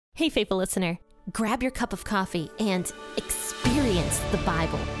Hey, faithful listener, grab your cup of coffee and experience the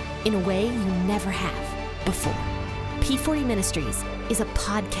Bible in a way you never have before. P40 Ministries is a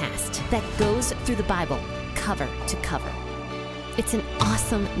podcast that goes through the Bible cover to cover. It's an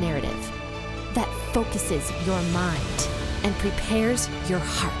awesome narrative that focuses your mind and prepares your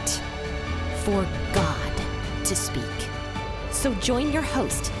heart for God to speak. So join your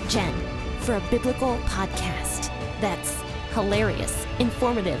host, Jen, for a biblical podcast that's hilarious,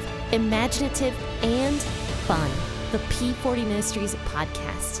 informative, imaginative, and fun. The P40 Ministries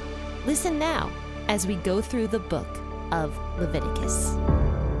podcast. Listen now as we go through the book of Leviticus.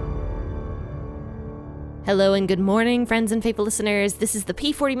 Hello and good morning, friends and faithful listeners. This is the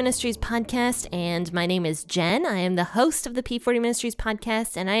P40 Ministries podcast, and my name is Jen. I am the host of the P40 Ministries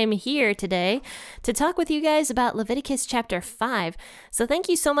podcast, and I am here today to talk with you guys about Leviticus chapter 5. So thank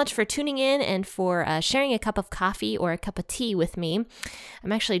you so much for tuning in and for sharing a cup of coffee or a cup of tea with me.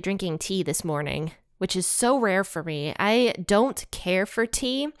 I'm actually drinking tea this morning, which is so rare for me. I don't care for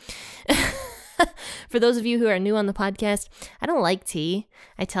tea. For those of you who are new on the podcast, I don't like tea.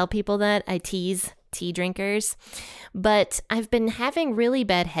 I tell people that. I tease tea drinkers, but I've been having really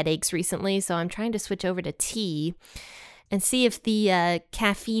bad headaches recently, so I'm trying to switch over to tea and see if the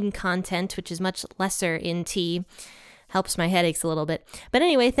caffeine content, which is much lesser in tea, helps my headaches a little bit. But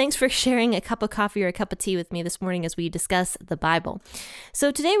anyway, thanks for sharing a cup of coffee or a cup of tea with me this morning as we discuss the Bible.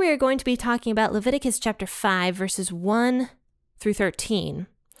 So today we are going to be talking about Leviticus chapter 5, verses 1 through 13.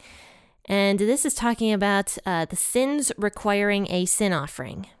 And this is talking about the sins requiring a sin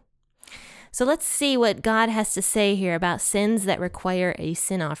offering. So let's see what God has to say here about sins that require a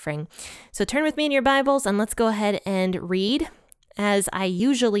sin offering. So turn with me in your Bibles and let's go ahead and read. As I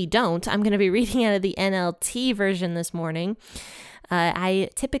usually don't, I'm going to be reading out of the NLT version this morning. I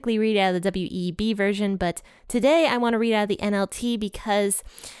typically read out of the WEB version, but today I want to read out of the NLT because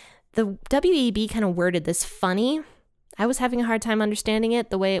the WEB kind of worded this funny. I was having a hard time understanding it,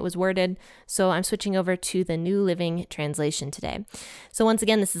 the way it was worded, so I'm switching over to the New Living Translation today. So once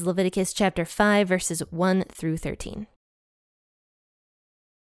again, this is Leviticus chapter 5, verses 1 through 13.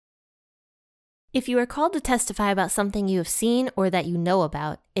 If you are called to testify about something you have seen or that you know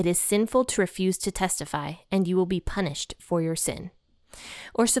about, it is sinful to refuse to testify, and you will be punished for your sin.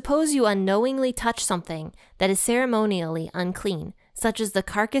 Or suppose you unknowingly touch something that is ceremonially unclean, such as the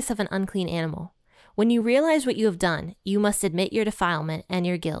carcass of an unclean animal. When you realize what you have done, you must admit your defilement and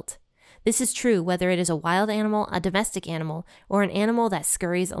your guilt. This is true whether it is a wild animal, a domestic animal, or an animal that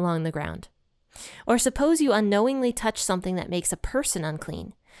scurries along the ground. Or suppose you unknowingly touch something that makes a person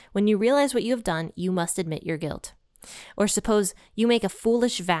unclean. When you realize what you have done, you must admit your guilt. Or suppose you make a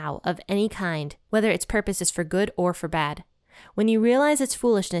foolish vow of any kind, whether its purpose is for good or for bad. When you realize its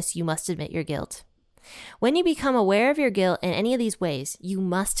foolishness, you must admit your guilt. When you become aware of your guilt in any of these ways, you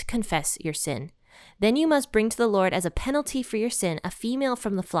must confess your sin. Then you must bring to the Lord as a penalty for your sin a female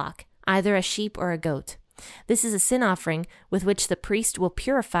from the flock, either a sheep or a goat. This is a sin offering with which the priest will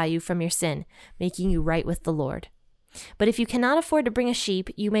purify you from your sin, making you right with the Lord. But if you cannot afford to bring a sheep,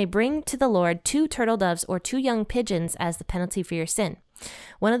 you may bring to the Lord 2 turtle doves or 2 young pigeons as the penalty for your sin.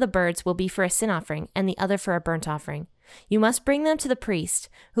 One of the birds will be for a sin offering, and the other for a burnt offering. You must bring them to the priest,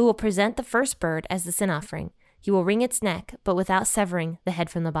 who will present the first bird as the sin offering. He will wring its neck, but without severing the head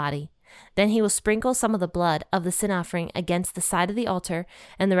from the body. Then he will sprinkle some of the blood of the sin offering against the side of the altar,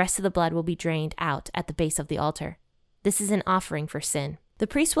 and the rest of the blood will be drained out at the base of the altar. This is an offering for sin. The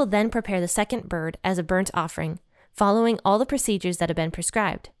priest will then prepare the second bird as a burnt offering, following all the procedures that have been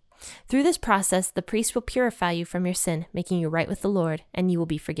prescribed. Through this process, the priest will purify you from your sin, making you right with the Lord, and you will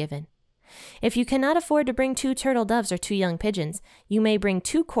be forgiven. If you cannot afford to bring 2 turtle doves or 2 young pigeons, you may bring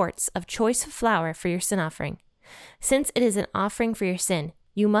 2 quarts of choice flour for your sin offering. Since it is an offering for your sin,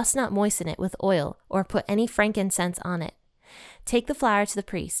 you must not moisten it with oil or put any frankincense on it. Take the flour to the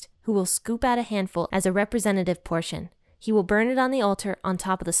priest, who will scoop out a handful as a representative portion. He will burn it on the altar on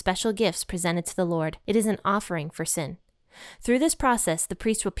top of the special gifts presented to the Lord. It is an offering for sin. Through this process, the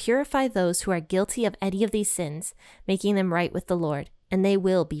priest will purify those who are guilty of any of these sins, making them right with the Lord, and they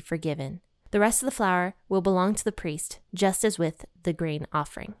will be forgiven. The rest of the flour will belong to the priest, just as with the grain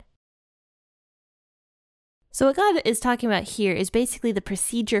offering. So what God is talking about here is basically the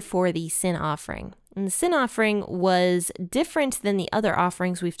procedure for the sin offering. And the sin offering was different than the other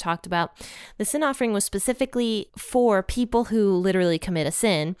offerings we've talked about. The sin offering was specifically for people who literally commit a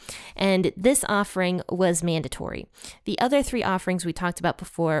sin, and this offering was mandatory. The other 3 offerings we talked about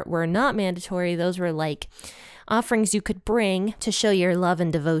before were not mandatory. Those were like offerings you could bring to show your love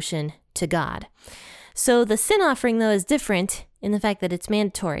and devotion to God. So the sin offering, though, is different in the fact that it's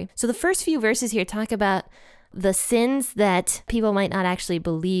mandatory. So the first few verses here talk about the sins that people might not actually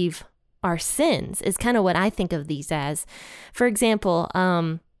believe are sins is kind of what I think of these as. For example,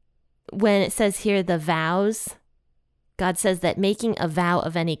 when it says here the vows, God says that making a vow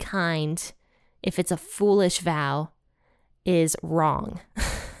of any kind, if it's a foolish vow, is wrong.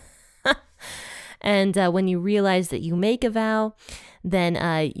 And when you realize that you make a vow,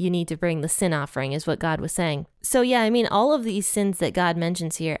 then you need to bring the sin offering, is what God was saying. So yeah, I mean, all of these sins that God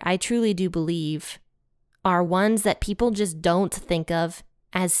mentions here, I truly do believe are ones that people just don't think of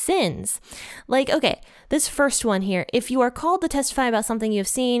as sins. Like, okay, this first one here, if you are called to testify about something you have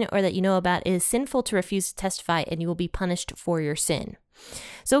seen or that you know about, it is sinful to refuse to testify and you will be punished for your sin.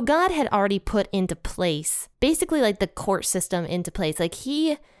 So God had already put into place, basically like the court system into place. Like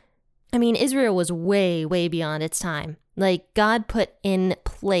Israel was way, way beyond its time. Like God put in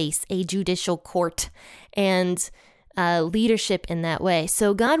place a judicial court and leadership in that way.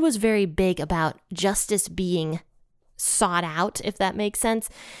 So God was very big about justice being sought out, if that makes sense.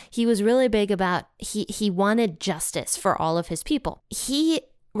 He was really big about, he wanted justice for all of his people. He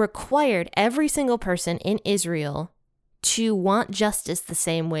required every single person in Israel to want justice the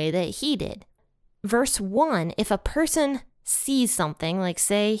same way that he did. Verse 1, if a person sees something, like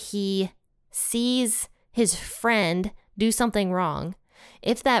say he sees his friend do something wrong,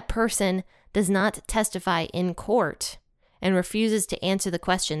 if that person does not testify in court and refuses to answer the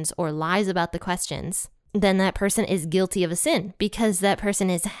questions or lies about the questions, then that person is guilty of a sin because that person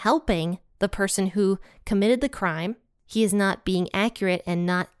is helping the person who committed the crime. He is not being accurate and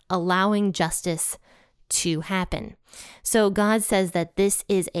not allowing justice to happen. So God says that this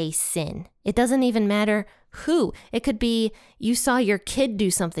is a sin. It doesn't even matter who. It could be you saw your kid do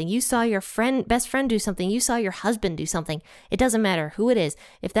something, you saw your best friend do something, you saw your husband do something. It doesn't matter who it is.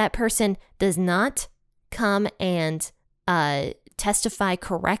 If that person does not come and testify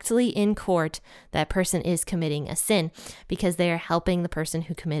correctly in court, that person is committing a sin because they are helping the person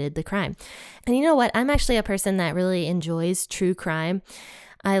who committed the crime. And you know what? I'm actually a person that really enjoys true crime.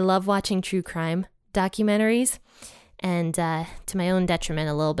 I love watching true crime documentaries, and to my own detriment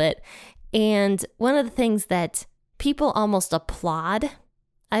a little bit. And one of the things that people almost applaud,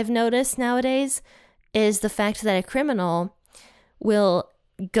 I've noticed nowadays, is the fact that a criminal will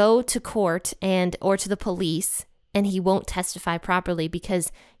go to court or to the police and he won't testify properly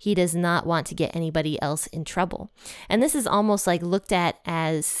because he does not want to get anybody else in trouble. And this is almost like looked at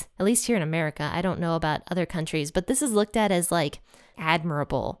as, at least here in America, I don't know about other countries, but this is looked at as like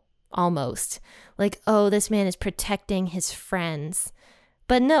admirable almost. Like, oh, this man is protecting his friends.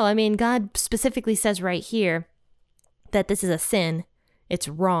 But no, I mean, God specifically says right here that this is a sin, it's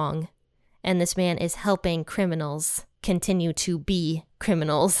wrong, and this man is helping criminals continue to be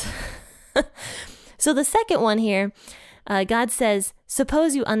criminals. So the second one here, God says,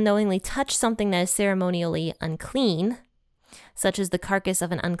 suppose you unknowingly touch something that is ceremonially unclean, such as the carcass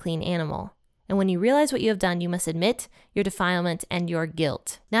of an unclean animal. And when you realize what you have done, you must admit your defilement and your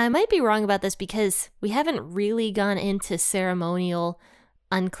guilt. Now, I might be wrong about this because we haven't really gone into ceremonial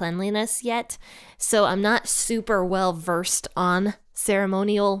uncleanliness yet. So I'm not super well versed on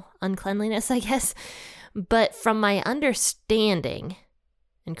ceremonial uncleanliness, I guess. But from my understanding,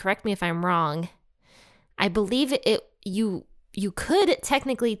 and correct me if I'm wrong, I believe you could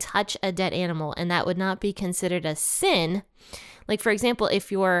technically touch a dead animal and that would not be considered a sin. Like, for example,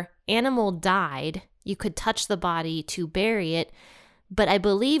 if your animal died, you could touch the body to bury it. But I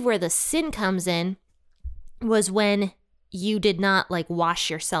believe where the sin comes in was when you did not like wash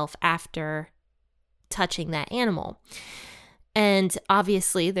yourself after touching that animal. And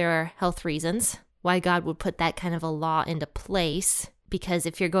obviously there are health reasons why God would put that kind of a law into place, because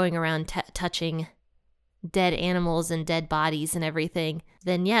if you're going around touching dead animals and dead bodies and everything,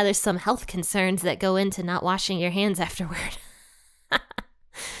 then yeah, there's some health concerns that go into not washing your hands afterward.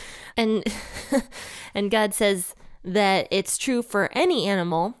 And God says that it's true for any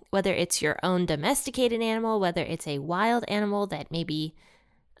animal, whether it's your own domesticated animal, whether it's a wild animal that maybe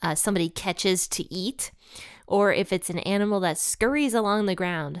somebody catches to eat, or if it's an animal that scurries along the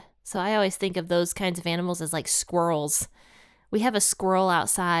ground. So I always think of those kinds of animals as like squirrels. We have a squirrel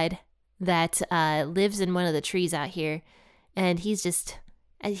outside that lives in one of the trees out here, and he just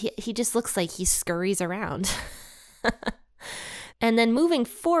looks like he scurries around. And then moving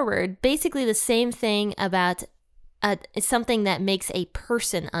forward, basically the same thing about something that makes a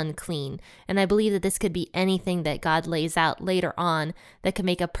person unclean. And I believe that this could be anything that God lays out later on that could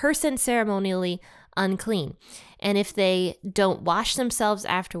make a person ceremonially unclean. And if they don't wash themselves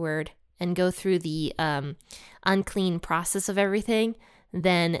afterward and go through the unclean process of everything,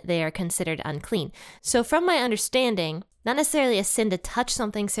 then they are considered unclean. So from my understanding, not necessarily a sin to touch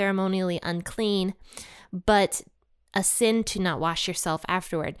something ceremonially unclean, but a sin to not wash yourself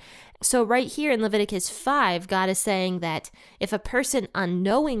afterward. So right here in Leviticus 5, God is saying that if a person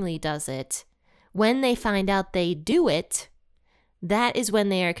unknowingly does it, when they find out they do it, that is when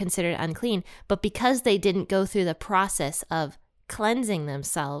they are considered unclean. But because they didn't go through the process of cleansing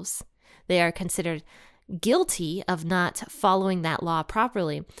themselves, they are considered guilty of not following that law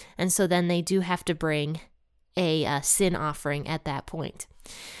properly. And so then they do have to bring a sin offering at that point.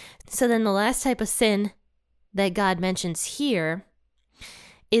 So then the last type of sin that God mentions here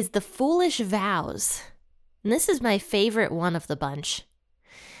is the foolish vows. And this is my favorite one of the bunch,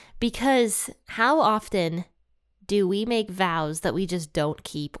 because how often do we make vows that we just don't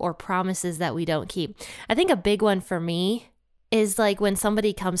keep, or promises that we don't keep? I think a big one for me is like when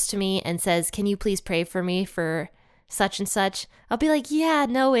somebody comes to me and says, "Can you please pray for me for such and such?" I'll be like, "Yeah,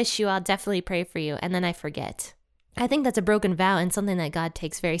 no issue. I'll definitely pray for you." And then I forget. I think that's a broken vow and something that God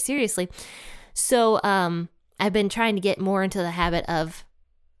takes very seriously. So I've been trying to get more into the habit of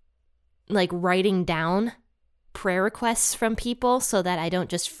like writing down prayer requests from people so that I don't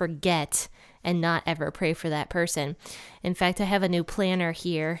just forget and not ever pray for that person. In fact, I have a new planner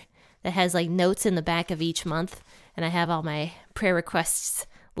here that has like notes in the back of each month, and I have all my prayer requests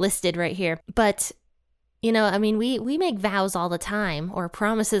listed right here. But, you know, I mean, we make vows all the time, or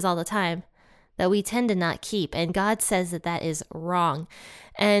promises all the time, that we tend to not keep, and God says that that is wrong.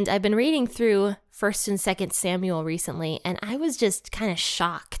 And I've been reading through 1st and 2nd Samuel recently, and I was just kind of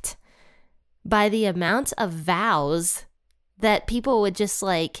shocked by the amount of vows that people would just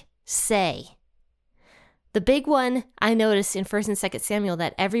like say. The big one I noticed in 1st and 2nd Samuel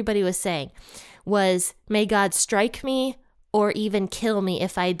that everybody was saying was, "May God strike me or even kill me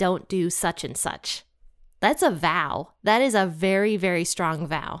if I don't do such and such." That's a vow. That is a very, very strong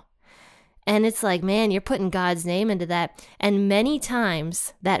vow. And it's like, man, you're putting God's name into that. And many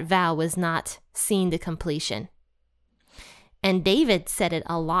times that vow was not seen to completion. And David said it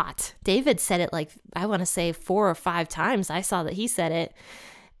a lot. David said it like, I want to say 4 or 5 times. I saw that he said it.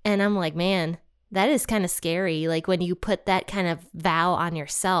 And I'm like, man, that is kind of scary. Like when you put that kind of vow on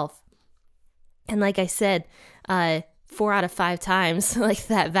yourself. And like I said, 4 out of 5 times, like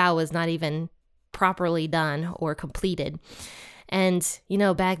that vow was not even properly done or completed. And, you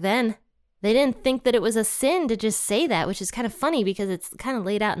know, back then, they didn't think that it was a sin to just say that, which is kind of funny because it's kind of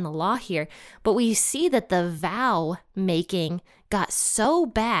laid out in the law here. But we see that the vow making got so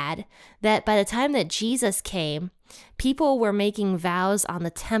bad that by the time that Jesus came, people were making vows on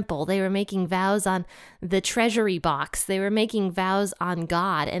the temple. They were making vows on the treasury box. They were making vows on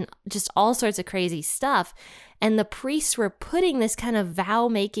God and just all sorts of crazy stuff. And the priests were putting this kind of vow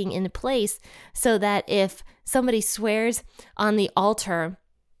making in place so that if somebody swears on the altar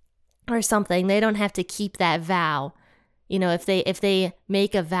or something, they don't have to keep that vow. You know, if they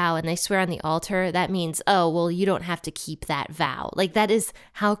make a vow and they swear on the altar, that means, oh, well, you don't have to keep that vow. Like that is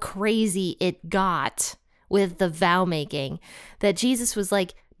how crazy it got with the vow making, that Jesus was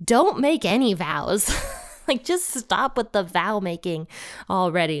like, don't make any vows. Like just stop with the vow making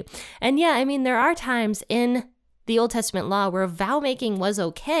already. And yeah, I mean, there are times in the Old Testament law where vow making was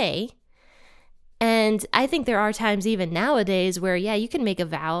okay. And I think there are times even nowadays where, yeah, you can make a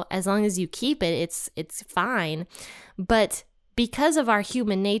vow as long as you keep it, it's fine. But because of our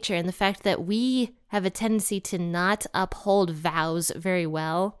human nature and the fact that we have a tendency to not uphold vows very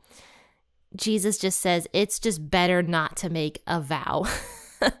well, Jesus just says it's just better not to make a vow.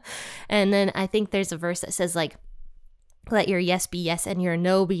 And then I think there's a verse that says like, let your yes be yes and your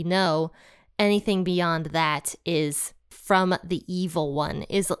no be no. Anything beyond that is from the evil one,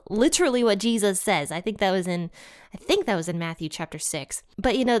 is literally what Jesus says. I think that was in Matthew chapter 6.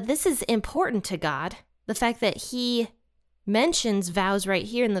 But you know, this is important to God. The fact that he mentions vows right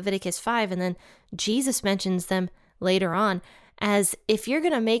here in Leviticus 5, and then Jesus mentions them later on, as if you're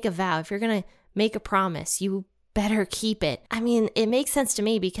going to make a vow, if you're going to make a promise, you better keep it. I mean, it makes sense to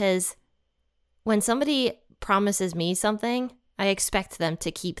me because when somebody promises me something, I expect them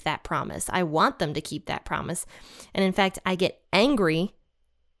to keep that promise. I want them to keep that promise. And in fact, I get angry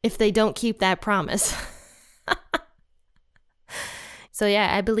if they don't keep that promise. So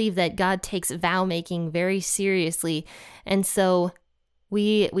yeah, I believe that God takes vow making very seriously. And so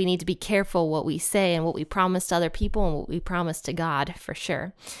we need to be careful what we say and what we promise to other people and what we promise to God for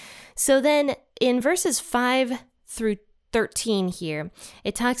sure. So then in verses 5 through 13 here,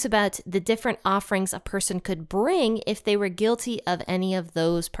 it talks about the different offerings a person could bring if they were guilty of any of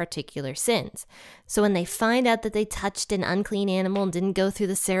those particular sins. So when they find out that they touched an unclean animal and didn't go through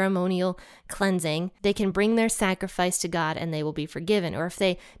the ceremonial cleansing, they can bring their sacrifice to God and they will be forgiven. Or if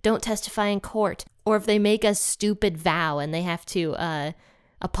they don't testify in court, or if they make a stupid vow and they have to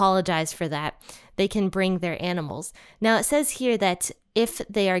apologize for that, they can bring their animals. Now, it says here that if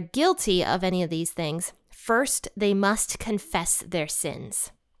they are guilty of any of these things, first they must confess their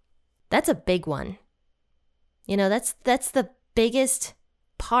sins. That's a big one. That's the biggest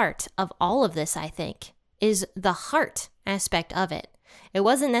part of all of this, I think, is the heart aspect of it. It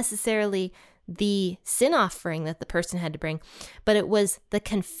wasn't necessarily the sin offering that the person had to bring, but it was the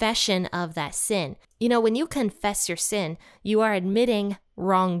confession of that sin. When you confess your sin, you are admitting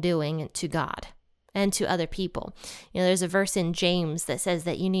wrongdoing to God and to other people. There's a verse in James that says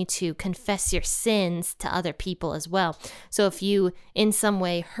that you need to confess your sins to other people as well. So if you in some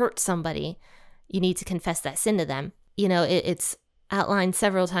way hurt somebody, you need to confess that sin to them. It's outlined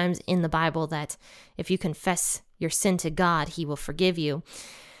several times in the Bible that if you confess your sin to God, He will forgive you.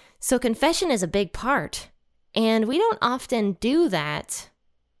 So confession is a big part, and we don't often do that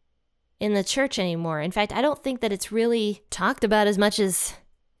in the church anymore. In fact, I don't think that it's really talked about as much as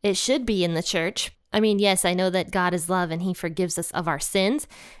it should be in the church. I mean, yes, I know that God is love and He forgives us of our sins,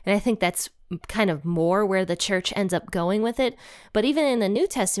 and I think that's kind of more where the church ends up going with it. But even in the New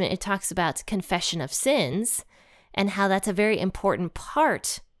Testament, it talks about confession of sins and how that's a very important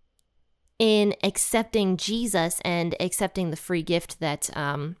part in accepting Jesus and accepting the free gift that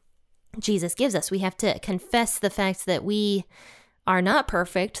Jesus gives us. We have to confess the fact that we are not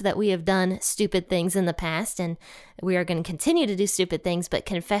perfect, that we have done stupid things in the past, and we are going to continue to do stupid things, but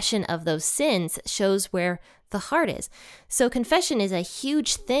confession of those sins shows where the heart is. So confession is a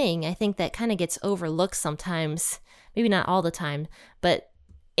huge thing, I think, that kind of gets overlooked sometimes, maybe not all the time, but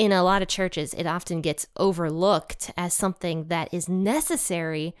in a lot of churches, it often gets overlooked as something that is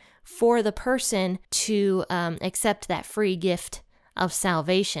necessary for the person to accept that free gift of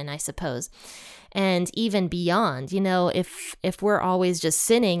salvation, I suppose. And even beyond, if we're always just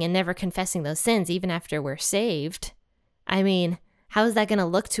sinning and never confessing those sins, even after we're saved, I mean, how is that going to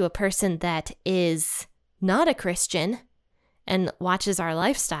look to a person that is not a Christian and watches our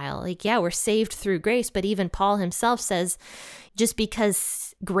lifestyle? We're saved through grace, but even Paul himself says, just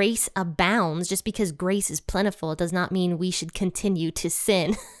because grace abounds, just because grace is plentiful, it does not mean we should continue to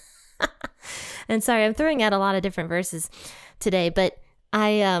sin. And sorry, I'm throwing out a lot of different verses today, but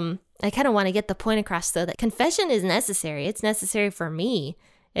I kind of want to get the point across, though, that confession is necessary. It's necessary for me.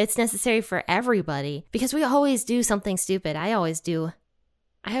 It's necessary for everybody, because we always do something stupid. I always do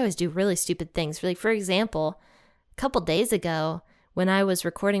really stupid things. Like, for example, a couple days ago when I was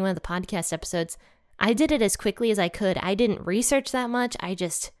recording one of the podcast episodes, I did it as quickly as I could. I didn't research that much. I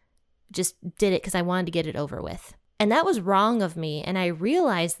just did it because I wanted to get it over with. And that was wrong of me. And I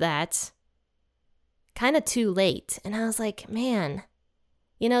realized that kind of too late. And I was like, man,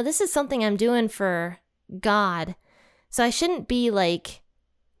 this is something I'm doing for God. So I shouldn't be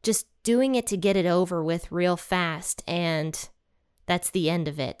just doing it to get it over with real fast. And that's the end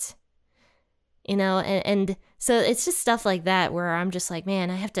of it. And so it's just stuff like that where I'm just like,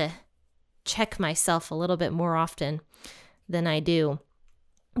 man, I have to check myself a little bit more often than I do.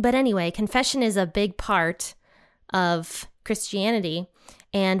 But anyway, confession is a big part of Christianity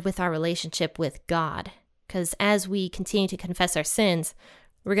and with our relationship with God. Because as we continue to confess our sins,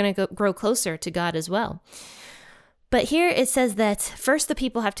 we're going to grow closer to God as well. But here it says that first the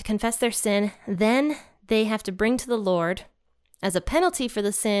people have to confess their sin, then they have to bring to the Lord, as a penalty for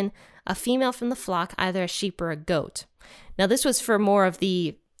the sin, a female from the flock, either a sheep or a goat. Now this was for more of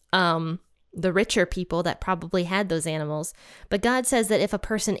the richer people that probably had those animals. But God says that if a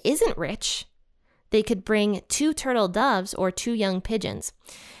person isn't rich, they could bring 2 turtle doves or 2 young pigeons.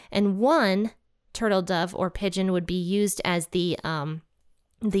 And 1 turtle dove or pigeon would be used as the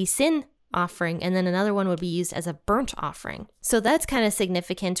sin offering, and then another one would be used as a burnt offering. So that's kind of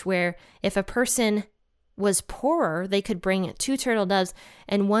significant, where if a person was poorer, they could bring 2 turtle doves,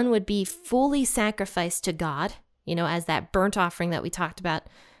 and one would be fully sacrificed to God, as that burnt offering that we talked about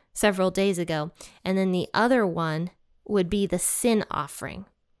several days ago. And then the other one would be the sin offering.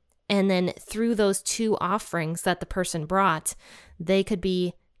 And then through those 2 offerings that the person brought, they could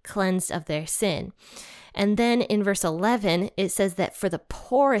be cleansed of their sin. And then in verse 11, it says that for the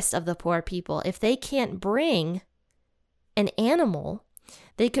poorest of the poor people, if they can't bring an animal,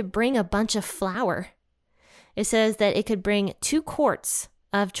 they could bring a bunch of flour. It says that it could bring 2 quarts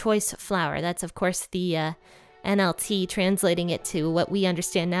of choice flour. That's, of course, the NLT translating it to what we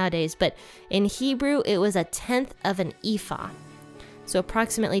understand nowadays. But in Hebrew, it was 1/10 of an ephah. So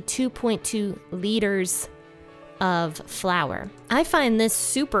approximately 2.2 liters of flour. I find this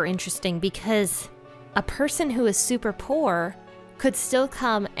super interesting because a person who is super poor could still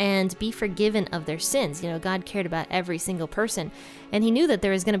come and be forgiven of their sins. God cared about every single person, and he knew that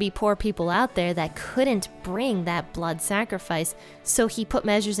there was going to be poor people out there that couldn't bring that blood sacrifice, so he put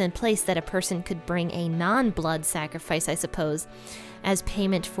measures in place that a person could bring a non-blood sacrifice, I suppose, as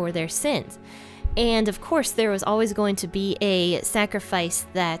payment for their sins. And of course, there was always going to be a sacrifice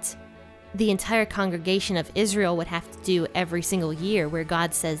that the entire congregation of Israel would have to do every single year, where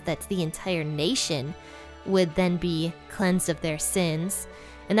God says that the entire nation would then be cleansed of their sins,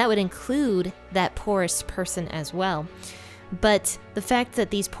 and that would include that poorest person as well. But the fact that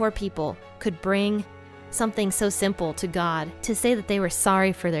these poor people could bring something so simple to God, to say that they were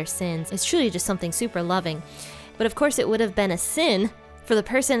sorry for their sins, is truly just something super loving. But of course, it would have been a sin for the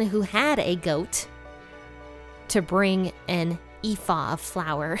person who had a goat to bring an ephah of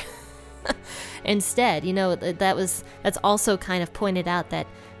flour instead. That's also kind of pointed out that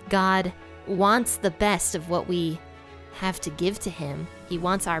God wants the best of what we have to give to him. He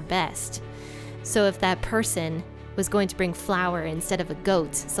wants our best. So if that person was going to bring flour instead of a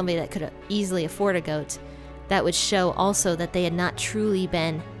goat, somebody that could easily afford a goat, that would show also that they had not truly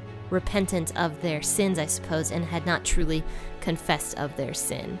been repentant of their sins, I suppose, and had not truly confessed of their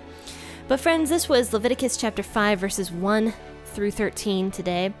sin. But friends, this was Leviticus chapter 5, verses 1 through 13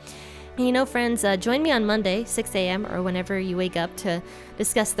 today. And friends, join me on Monday, 6 a.m. or whenever you wake up to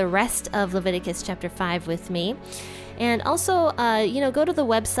discuss the rest of Leviticus chapter 5 with me. And also, go to the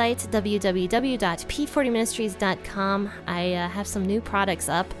website, www.p40ministries.com. I have some new products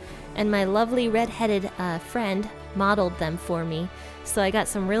up, and my lovely redheaded friend modeled them for me. So I got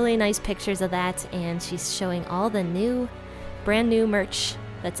some really nice pictures of that, and she's showing all the brand new merch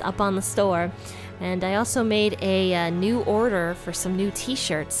that's up on the store. And I also made a new order for some new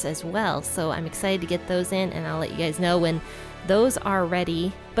t-shirts as well. So I'm excited to get those in, and I'll let you guys know when those are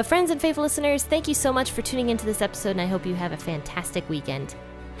ready. But friends and faithful listeners, thank you so much for tuning into this episode, and I hope you have a fantastic weekend.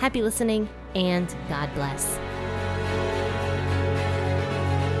 Happy listening, and God bless.